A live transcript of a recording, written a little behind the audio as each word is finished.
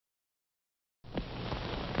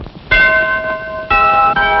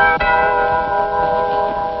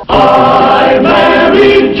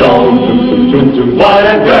What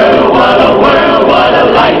a girl, what a world, what a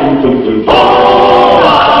life. Oh,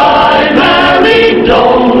 I married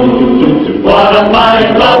Joan. What a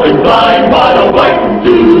mind, love is blind, what a wife.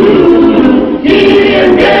 Giddy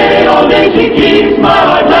and gay, all day she keeps my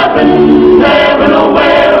heart laughing. Never know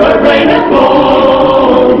where her brain has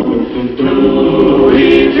gone. To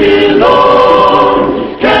each his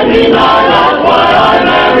own. Can deny that's why I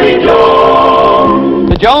married Joan.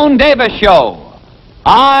 The Joan Davis Show.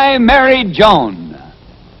 I Married Joan,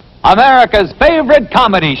 America's favorite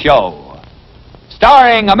comedy show,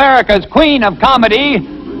 starring America's queen of comedy,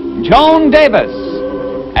 Joan Davis,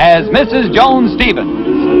 as Mrs. Joan Stevens.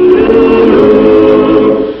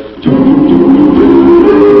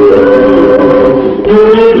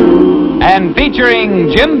 And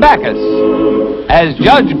featuring Jim Backus as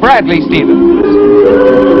Judge Bradley Stevens.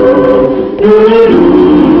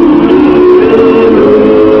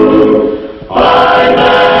 I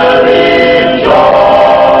married Joan.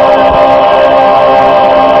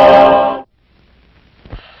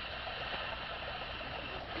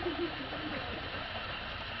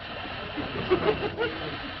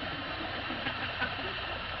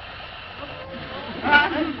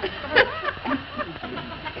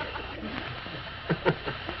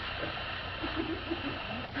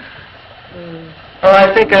 Oh,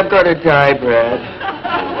 I think I'm going to die, Brad.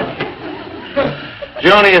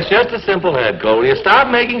 Joni, it's just a simple head cold. Will you stop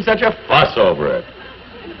making such a fuss over it?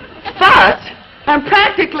 Fuss? I'm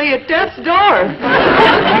practically at death's door. You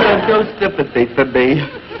have no sympathy for me.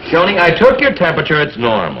 Joni, I took your temperature. It's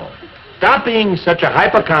normal. Stop being such a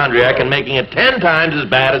hypochondriac and making it 10 times as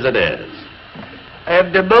bad as it is. I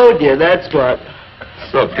have pneumonia, that's what.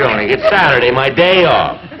 Look, Joni, it's Saturday, my day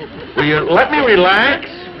off. Will you let me relax?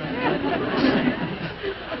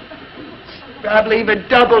 Probably even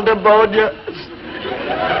double pneumonia.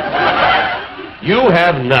 You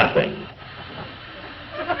have nothing.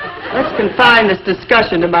 Let's confine this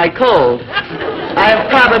discussion to my cold. I have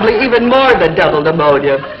probably even more than double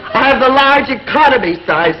pneumonia. I have the large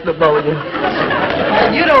economy-sized pneumonia.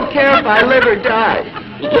 And you don't care if I live or die.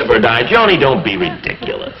 Live or die. Joni, don't be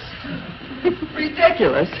ridiculous.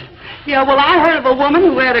 Ridiculous? Yeah, well, I heard of a woman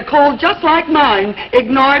who had a cold just like mine,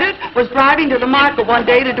 ignored it, was driving to the market one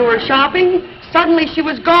day to do her shopping. Suddenly she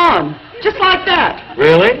was gone. Just like that.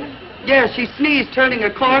 Really? Yeah, she sneezed turning a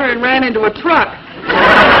corner and ran into a truck.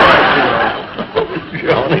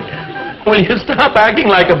 Joni, will you stop acting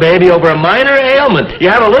like a baby over a minor ailment? You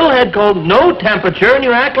have a little head cold, no temperature, and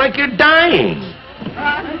you act like you're dying.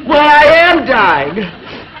 Well, I am dying.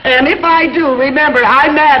 And if I do, remember,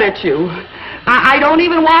 I'm mad at you. I don't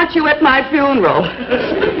even want you at my funeral.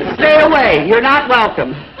 Stay away. You're not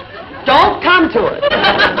welcome. Don't come to it.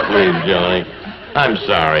 Please, Joni. I'm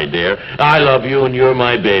sorry, dear. I love you, and you're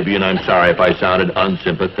my baby, and I'm sorry if I sounded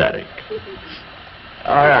unsympathetic.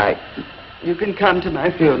 All right. You can come to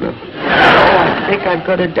my funeral. Oh, I think I'm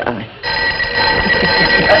going to die.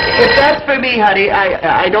 If that's for me, honey,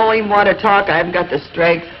 I don't even want to talk. I haven't got the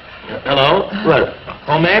strength. Hello? What?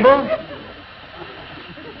 Oh, Mabel?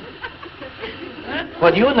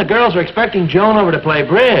 Well, you and the girls are expecting Joan over to play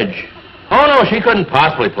bridge. Oh, no, she couldn't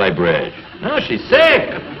possibly play bridge. No, she's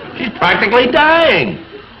sick. She's practically dying.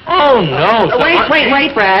 Oh, no.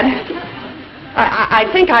 Wait, Brad. I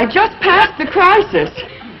think I just passed the crisis.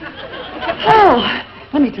 Oh,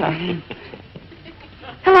 let me tell you.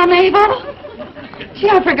 Hello, Mabel. Gee,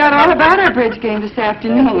 I forgot all about our bridge game this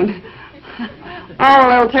afternoon. Oh,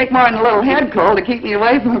 well, it'll take more than a little head cold to keep me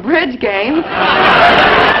away from a bridge game.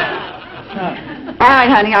 All right,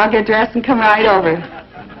 honey, I'll get dressed and come right over.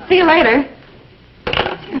 See you later.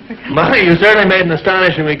 Molly, you certainly made an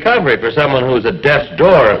astonishing recovery for someone who was at death's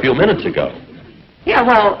door a few minutes ago. Yeah,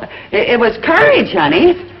 well, it was courage,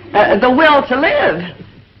 honey. The will to live.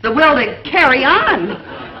 The will to carry on.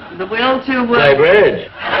 The will to... Play bridge.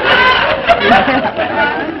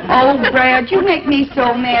 Oh, Brad, you make me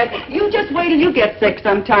so mad. You just wait till you get sick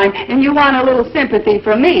sometime, and you want a little sympathy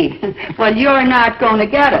from me. Well, you're not going to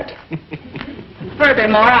get it.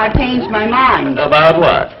 Furthermore, I've changed my mind. About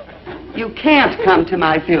what? You can't come to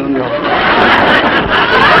my funeral.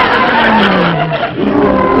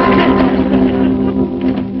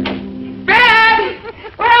 Brad!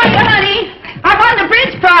 Where are you, honey? I won the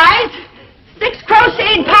bridge prize. 6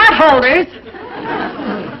 crocheted pot holders.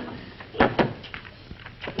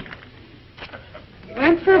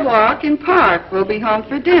 Went for a walk in park. We'll be home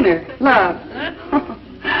for dinner. Love.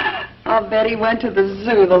 I'll bet he went to the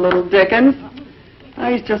zoo, the little Dickens. Oh,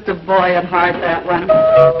 he's just a boy at heart, that one.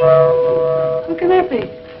 Who can that be?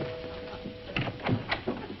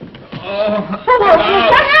 Oh, What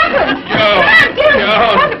happened?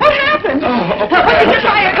 Joan, What happened? Oh, What, did you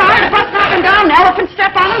try a car and bust up and down, an elephant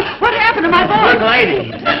step on him? What happened to my boy? Look,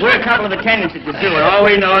 lady, we're a couple of attendants at the sewer. All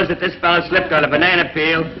we know is that this fellow slipped on a banana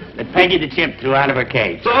peel that Peggy the chimp threw out of her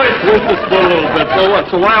cage. So it twisted his foot a little bit. So what?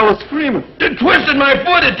 So why I was screaming? It twisted my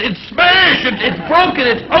foot. It smashed. It's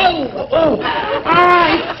broken. Oh,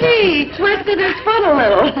 I see. Twisted his foot a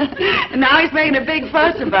little. And now he's making a big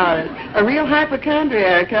fuss about it. A real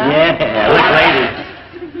hypochondriac, huh? Yeah, look,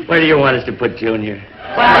 lady, where do you want us to put Junior?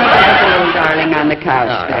 Well, there's a little darling on the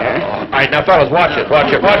couch there. All right, now, fellas, watch it.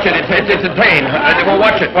 It's in pain. Well,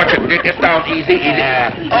 watch it. Get down easy.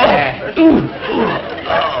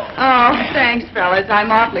 Oh, thanks, fellas.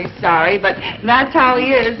 I'm awfully sorry, but that's how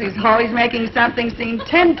he is. He's always making something seem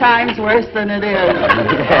 10 times worse than it is.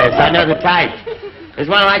 Yes, I know the type. There's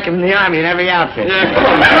one like him in the Army in every outfit. Yeah, come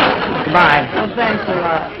on now. Goodbye. Well, thanks a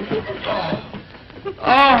lot.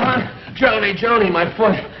 Oh, Joni, my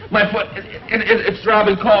foot. It's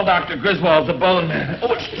throbbing. Call Dr. Griswold, the bone man.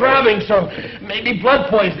 Oh, it's throbbing, so maybe blood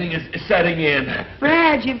poisoning is setting in.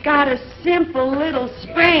 Brad, you've got a simple little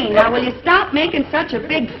sprain. Now, will you stop making such a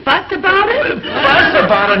big fuss about it? Fuss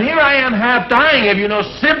about it? Here I am half dying. Have you no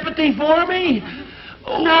sympathy for me?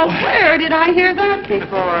 Oh. Now, where did I hear that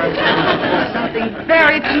before? There's something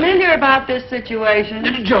very familiar about this situation.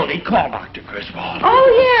 Joni, call Dr. Griswold.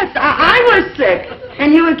 Oh, yes, I was sick,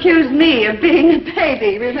 and you accused me of being a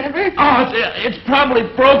baby, remember? Oh, it's probably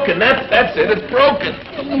broken. That's it. It's broken.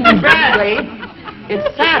 Bradley, it's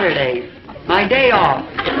Saturday, my day off.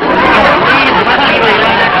 All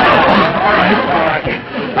right.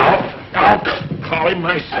 I'll call him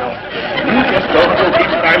myself. You just don't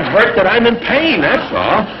believe that I'm hurt, that I'm in pain, that's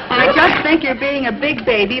all. I just think you're being a big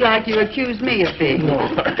baby like you accused me of being.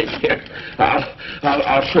 All right, here.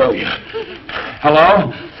 I'll show you.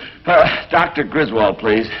 Hello? Dr. Griswold,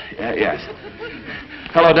 please. Yes.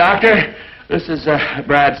 Hello, doctor. This is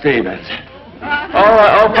Brad Stevens.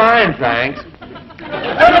 Oh, fine, thanks.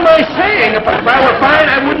 What am I saying? If I were fine,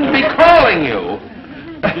 I wouldn't be calling you.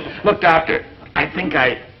 Look, doctor, I think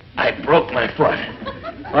I broke my foot.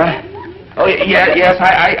 What? Oh, yes,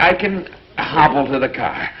 I can hobble to the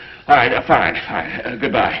car. All right, fine.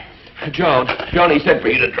 Goodbye. Joan, he said for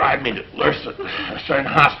you to drive me to Lucerne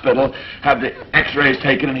Hospital, have the x-rays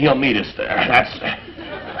taken, and he'll meet us there. That's... Well,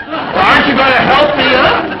 aren't you going to help me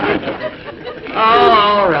up? Oh,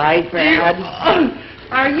 all right, Brad.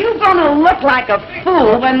 Are you going to look like a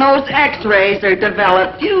fool when those x-rays are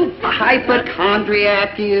developed? You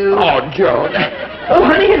hypochondriac, you. Oh, Joan. Oh,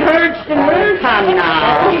 honey, it hurts. Come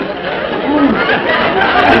now.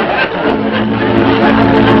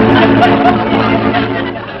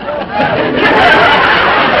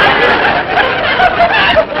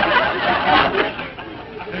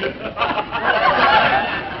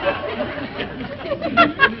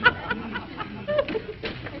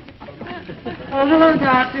 Oh, hello,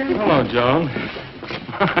 Doctor. Hello, Joan.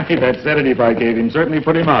 That sedative I gave him certainly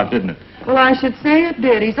put him out, didn't it? Well, I should say it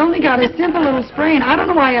did. He's only got a simple little sprain. I don't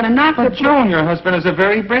know why he had to knock But, the... Joan, your husband is a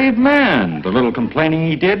very brave man. The little complaining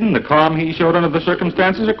he did and the calm he showed under the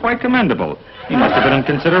circumstances are quite commendable. He must have been in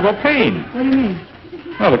considerable pain. What do you mean?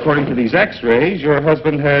 Well, according to these x-rays, your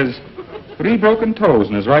husband has 3 broken toes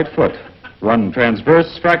in his right foot, 1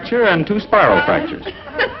 transverse fracture and 2 spiral fractures.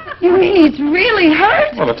 You mean he's really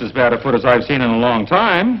hurt? Well, it's as bad a foot as I've seen in a long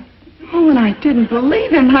time. Oh, and I didn't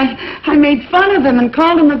believe him. I made fun of him and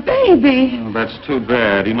called him a baby. Oh, that's too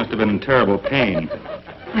bad. He must have been in terrible pain.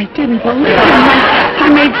 I didn't believe him. I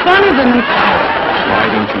made fun of him and... Why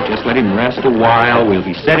don't you just let him rest a while? We'll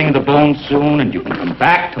be setting the bone soon, and you can come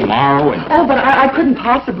back tomorrow and... Oh, but I couldn't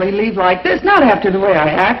possibly leave like this, not after the way I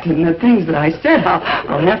acted and the things that I said.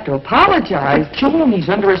 I'll have to apologize. Joan, he's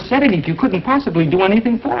under a sedative. You couldn't possibly do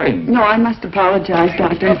anything for him. No, I must apologize,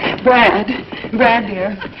 Doctor. Brad,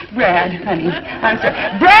 dear. Brad, honey. I'm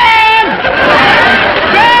sorry. Brad!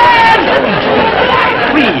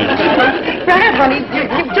 Please. Brad, honey, you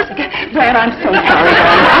just... Brad, I'm so sorry,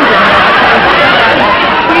 darling.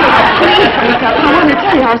 Please, wake up. I want to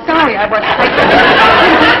tell you how sorry I was.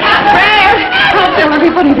 Brad! I'll tell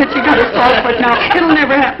everybody that you got a soft foot now. It'll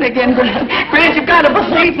never happen again, Brad. Brad, you've got to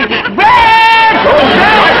believe me. Brad!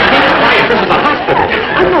 This is a hospital.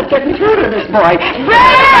 I'm not getting through to this boy.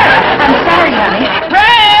 Brad! I'm sorry, honey.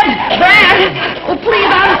 Brad! Oh,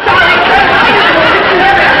 please, I'm sorry.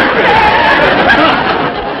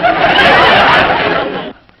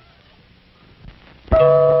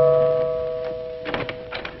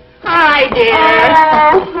 Hi, dear.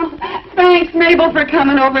 Oh, thanks, Miss Mabel, for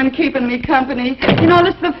coming over and keeping me company. You know,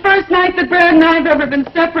 this is the first night that Brad and I have ever been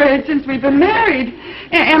separated since we've been married.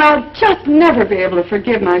 And I'll just never be able to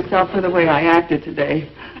forgive myself for the way I acted today.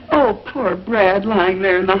 Oh, poor Brad, lying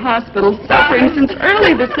there in the hospital, suffering since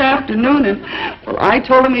early this afternoon. And, well, I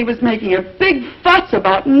told him he was making a big fuss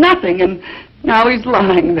about nothing, and now he's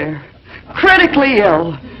lying there, critically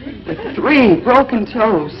ill, with 3 broken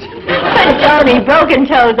toes. But, Johnny, broken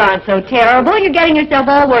toes aren't so terrible. You're getting yourself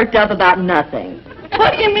all worked up about nothing.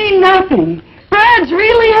 What do you mean, nothing? Brad's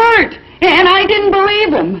really hurt, and I didn't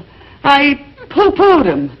believe him. I poo-pooed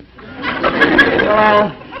him. Well,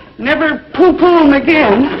 I'll never poo-poo him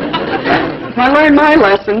again. I learned my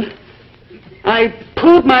lesson. I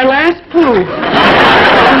pooed my last poo.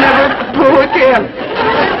 I'll never poo again.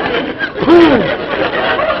 Poo.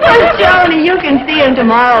 Well, Johnny, you can see him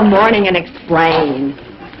tomorrow morning and explain.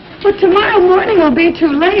 But tomorrow morning will be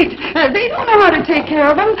too late. They don't know how to take care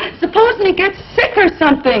of him. Supposing he gets sick or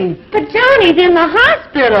something. But Johnny's in the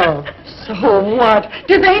hospital. So what?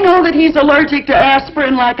 Do they know that he's allergic to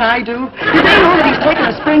aspirin like I do? Do they know that he's taking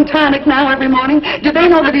a spring tonic now every morning? Do they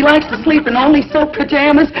know that he likes to sleep in only silk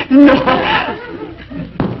pajamas? No.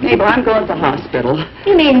 Mabel, I'm going to the hospital.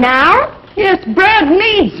 You mean now? Yes, Brad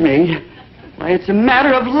needs me. Why, it's a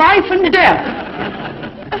matter of life and death.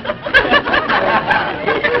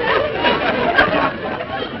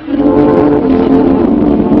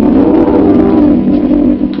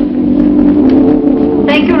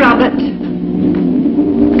 Thank you, Robert.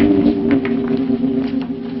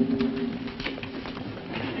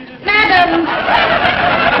 Madam!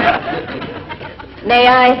 May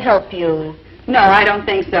I help you? No, I don't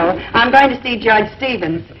think so. I'm going to see Judge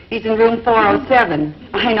Stevens. He's in room 407.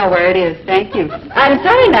 I know where it is. Thank you. I'm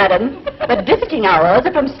sorry, madam, but visiting hours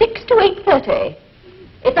are from 6 to 8:30.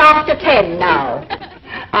 It's after 10 now.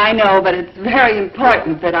 I know, but it's very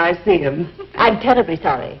important that I see him. I'm terribly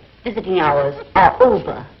sorry. Visiting hours are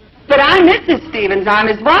over. But I'm Mrs. Stevens. I'm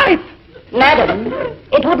his wife. Madam,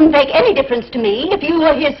 it wouldn't make any difference to me if you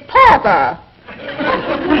were his father.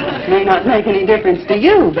 It may not make any difference to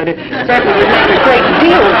you, but it certainly would make a great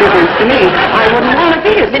deal of difference to me. I wouldn't want to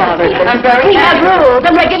be his father. I'm very We have happy. rules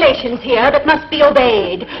and regulations here that must be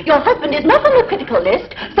obeyed. Your husband is not on the critical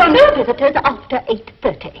list, so no visitors after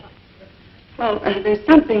 8:30. Well, there's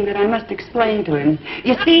something that I must explain to him.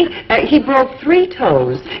 You see, he broke 3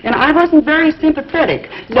 toes, and I wasn't very sympathetic.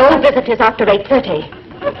 No visitors after 8:30.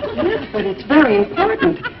 Yes, but it's very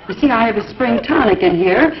important. You see, I have a spring tonic in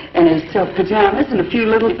here, and his silk pajamas, and a few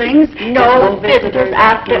little things. No visitors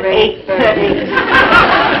after 8:30.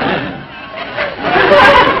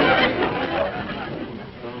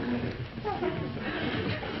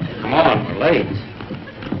 Come on, we're late.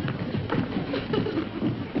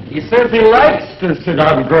 He says he likes to sit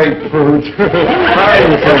on grapefruit. Hi,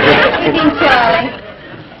 Mr. Sitting, Charlie.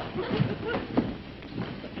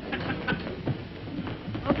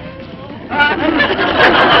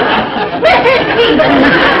 Mrs. Stevens!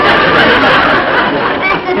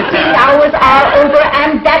 Visiting hours are over,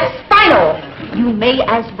 and that's final. You may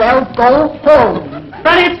as well go home.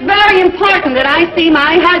 But it's very important that I see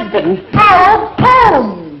my husband. Go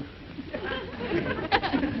home!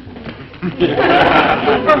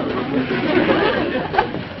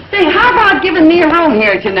 Say, how about giving me a room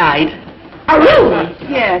here tonight? A room?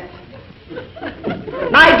 Yes.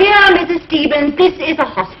 My dear Mrs. Stevens, this is a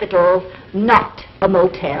hospital, not a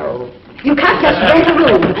motel. You can't just rent a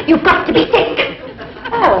room. You've got to be sick.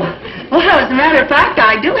 Oh, well, as a matter of fact,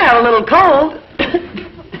 I do have a little cold.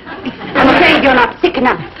 I'm afraid you're not sick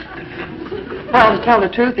enough. Well, to tell the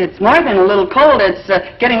truth, it's more than a little cold. It's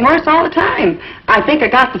getting worse all the time. I think I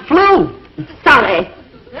got the flu. Sorry.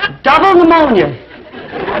 Double pneumonia.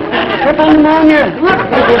 Triple pneumonia.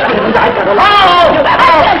 I've got a lot.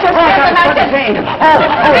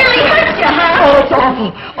 Really hurts you, huh? Oh, it's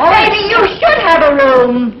awful. Oh, Maybe you should have a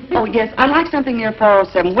room. oh, yes, I'd like something near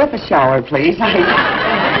 407 with a shower, please.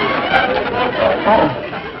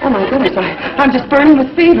 Oh, my goodness, I'm just burning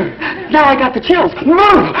with fever. Now I got the chills. I'm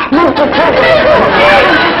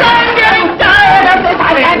getting tired of this.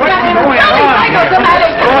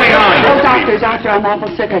 Oh, doctor, I'm awful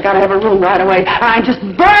sick. I gotta have a room right away. I'm just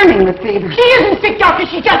burning with fever. She isn't sick, doctor.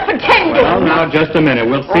 She's just pretending. Well, now, just a minute.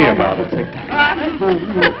 We'll see about it.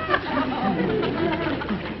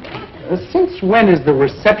 Since when is the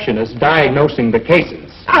receptionist diagnosing the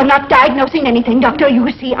cases? I'm not diagnosing anything, doctor.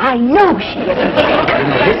 You see, I know she isn't sick. You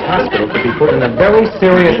know, this hospital could be put in a very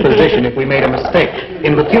serious position if we made a mistake.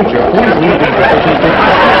 In the future, please leave these decisions to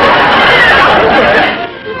us.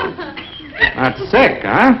 Not sick,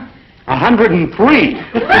 huh? 103.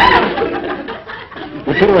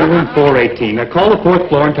 We'll put her in room 418. Now, call the 4th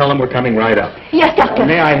floor and tell them we're coming right up. Yes, Doctor.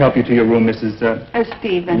 May I help you to your room, Mrs.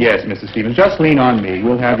 Stephen. Yes, Mrs. Stevens. Just lean on me.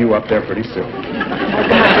 We'll have you up there pretty soon. I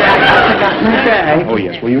forgot my bag. Oh,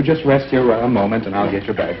 yes. Will you just rest here a moment, and I'll get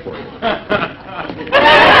your bag for you.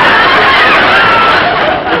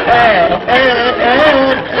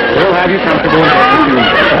 We'll have you comfortable in just a few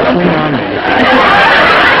minutes. Just lean on me.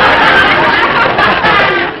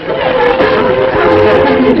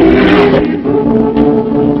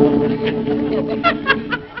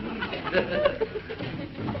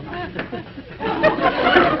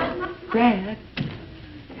 Brad.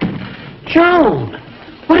 Joan,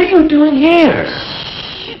 what are you doing here?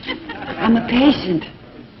 I'm a patient.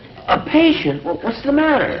 A patient? What's the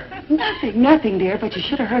matter? Nothing, dear, but you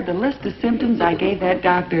should have heard the list of symptoms I gave that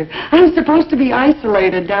doctor. I'm supposed to be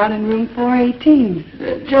isolated down in room 418.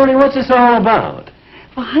 Joni, what's this all about?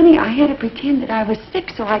 Well, honey, I had to pretend that I was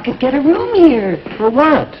sick so I could get a room here. For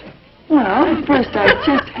what? Well, first I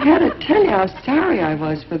just had to tell you how sorry I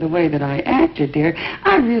was for the way that I acted, dear.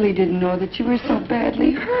 I really didn't know that you were so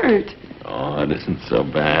badly hurt. Oh, it isn't so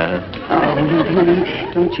bad. Oh,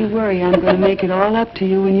 honey, don't you worry. I'm going to make it all up to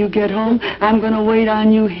you when you get home. I'm going to wait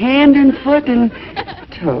on you hand and foot and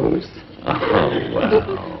toes. Oh,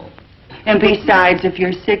 well. And besides, if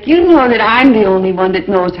you're sick, you know that I'm the only one that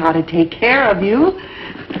knows how to take care of you.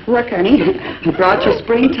 Look, honey, I brought you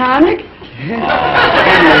spring tonic. And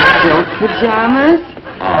your silk pajamas.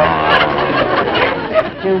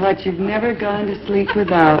 And what you've never gone to sleep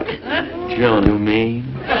without. Joan, you mean?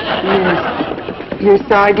 Yes, your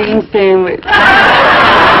sardine sandwich.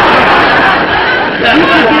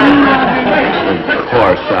 Of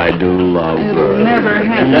course I do love It'll her. never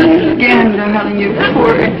happen again, darling, you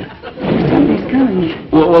poor... Somebody's coming.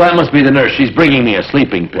 Well, that must be the nurse. She's bringing me a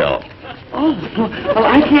sleeping pill. Oh, well,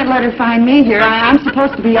 I can't let her find me here. I'm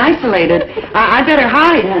supposed to be isolated. I better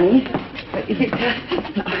hide, honey.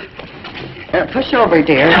 Push over,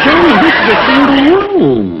 dear. Johnny, this is a single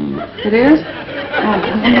room. It is?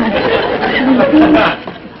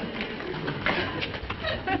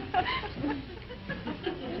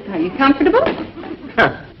 Are you comfortable? Huh.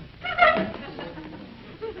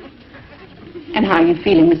 And how are you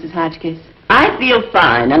feeling, Mrs. Hotchkiss? I feel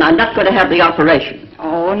fine, and I'm not going to have the operation.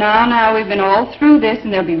 Oh, now, we've been all through this,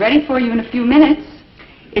 and they'll be ready for you in a few minutes.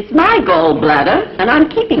 It's my gallbladder, and I'm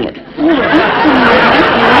keeping it. Dr.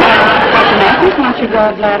 Matthews wants your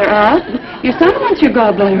gallbladder out. Your son wants your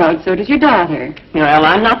gallbladder out, so does your daughter. Well,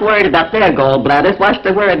 I'm not worried about their gallbladders. Why should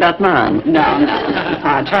they worry about mine? No, Mrs.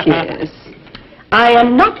 Hotchkiss. I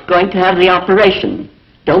am not going to have the operation.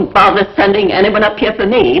 Don't bother sending anyone up here for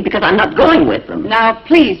me, because I'm not going with them. Now,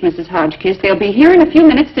 please, Mrs. Hotchkiss, they'll be here in a few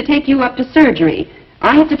minutes to take you up to surgery.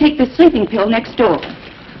 I have to take the sleeping pill next door.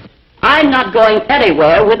 I'm not going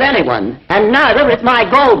anywhere with anyone, and neither is my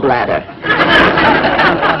gallbladder.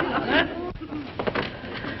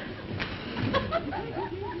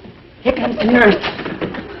 Here comes the nurse.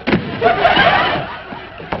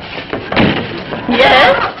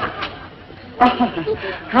 Yes? Oh,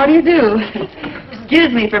 how do you do?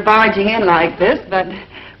 Excuse me for barging in like this, but,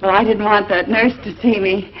 well, I didn't want that nurse to see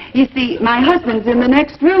me. You see, my husband's in the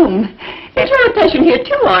next room. You're a patient here,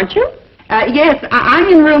 too, aren't you? Yes, I'm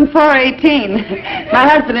in room 418. My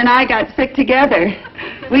husband and I got sick together.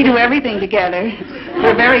 We do everything together.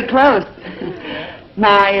 We're very close.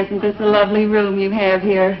 My, isn't this a lovely room you have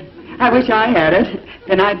here? I wish I had it.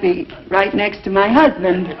 Then I'd be right next to my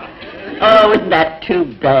husband. Oh, isn't that too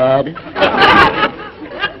bad?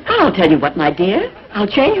 I'll tell you what, my dear. I'll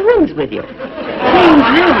change rooms with you. Change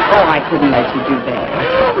rooms? Oh, I couldn't let you do that.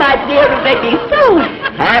 Oh, my dear, it made me so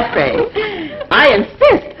happy. I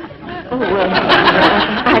insist. Oh,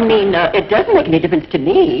 I mean, it doesn't make any difference to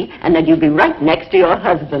me, and then you'll be right next to your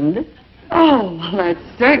husband. Oh, well, that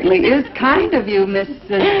certainly is kind of you, Miss...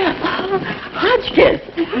 Hotchkiss.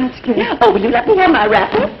 Hotchkiss. Oh, will you let me have my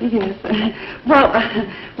wrapper? Yes. Well,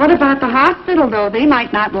 what about the hospital, though? They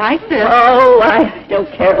might not like this. Oh, I don't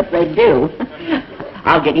care if they do.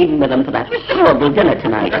 I'll get even with them for that horrible dinner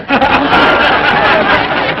tonight.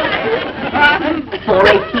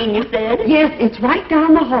 418, you said? Yes, it's right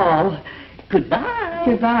down the hall. Goodbye.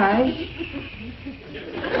 Goodbye.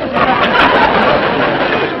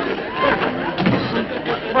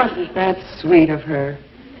 Wasn't that sweet of her?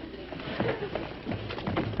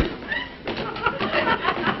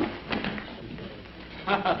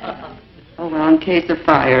 Oh, well, in case of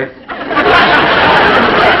fire.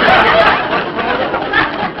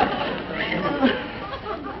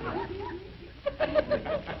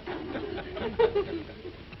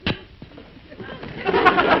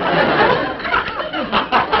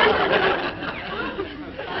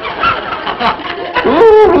 Ooh,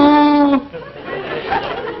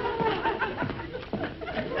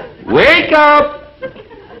 Wake up!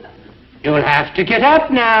 You'll have to get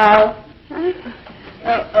up now.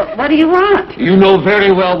 What do you want? You know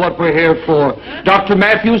very well what we're here for. Dr.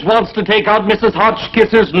 Matthews wants to take out Mrs.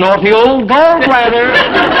 Hotchkiss's naughty old gallbladder.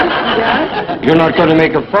 Yes? You're not going to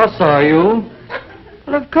make a fuss, are you?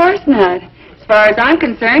 Well, of course not. As far as I'm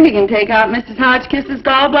concerned, you can take out Mrs. Hotchkiss's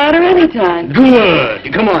gallbladder anytime.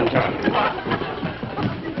 Good. Come on, Tom.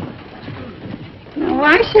 Now,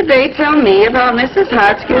 why should they tell me about Mrs.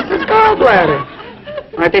 Hotchkiss's gallbladder?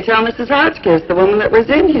 Why'd they tell Mrs. Hotchkiss, the woman that was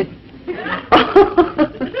in you?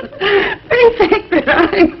 They think that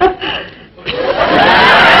I'm...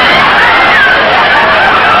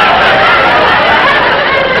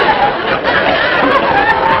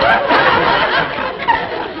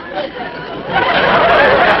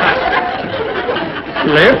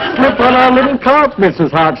 Let's slip on our little cart,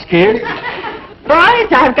 Mrs. Hotchkiss.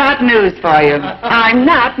 Boys, I've got news for you. I'm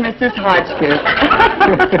not Mrs. Hotchkiss.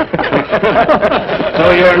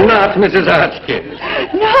 So you're not Mrs. Hotchkiss?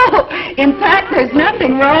 No. In fact, there's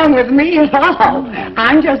nothing wrong with me at all.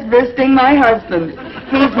 I'm just visiting my husband.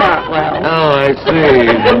 He's not well. Oh, I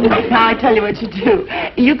see. Now, I tell you what you do.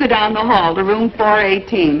 You go down the hall to room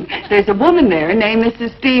 418. There's a woman there named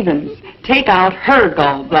Mrs. Stevens. Take out her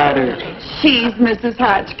gallbladder. She's Mrs.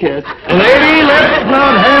 Hotchkiss. Lady, let's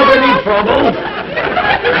not have any trouble.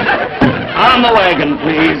 On the wagon,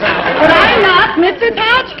 please. But I'm not Mrs.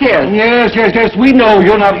 Hotchkiss. Yes, we know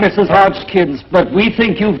you're not Mrs. Hotchkiss, but we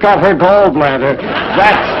think you've got her gallbladder.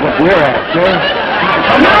 That's what we're after.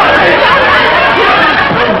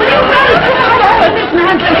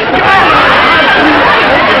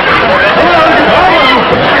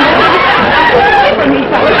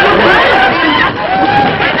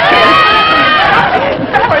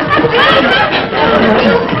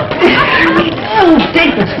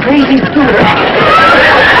 Take this crazy scooter.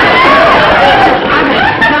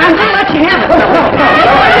 I'm going to let you have it.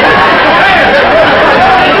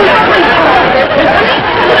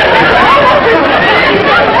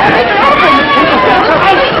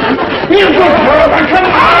 You go forward, come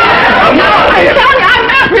on! No, I'm sorry, I'm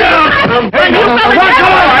not.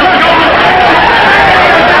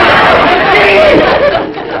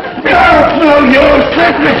 No use.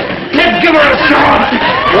 Let's give her a shot.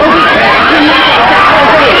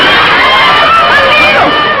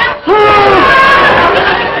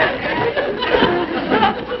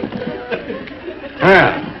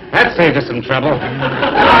 That saved us some trouble. Oh,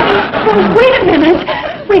 wait a minute.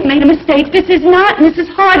 We've made a mistake. This is not Mrs.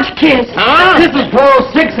 Hotchkiss. Huh? This is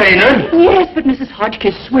 406, ain't it? Yes, but Mrs.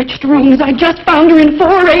 Hotchkiss switched rooms. I just found her in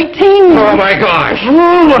 418. Oh, my gosh.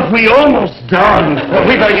 Oh, what we almost done. Well,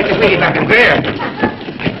 we better get this lady back in bed.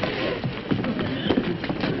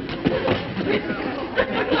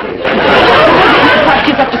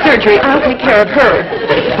 Hotchkiss up to surgery. I'll take care of her.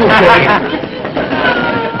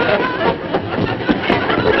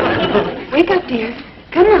 Wake up, dear.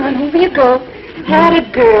 Come on, over you go. Had a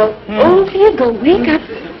girl. Over you go. Wake up.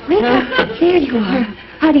 Wake up. There you are.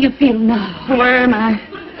 How do you feel now? Where am I?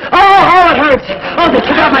 Oh, it hurts. Oh, they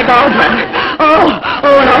took out my gallbladder. Oh,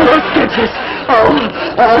 and all those stitches.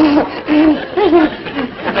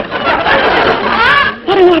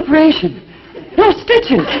 What an operation. No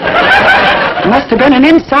stitches. Must have been an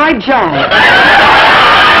inside job.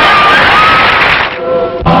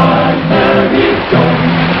 I'm Mary Joan.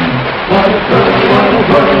 What a girl, what a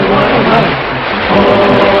world, what a life. Oh,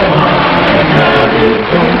 I'm Mary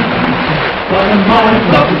Joan. What a mind,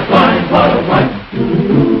 love is blind, what a wife.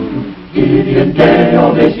 Gideon day,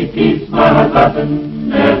 all day she keeps my heart laughing.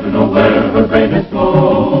 Never know where her brain has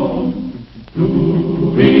gone. To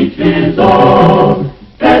reach his own,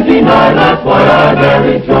 can't deny that's why I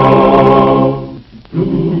married Joan. To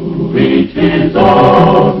reach his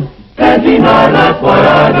own, can't deny that's why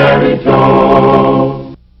I married Joan.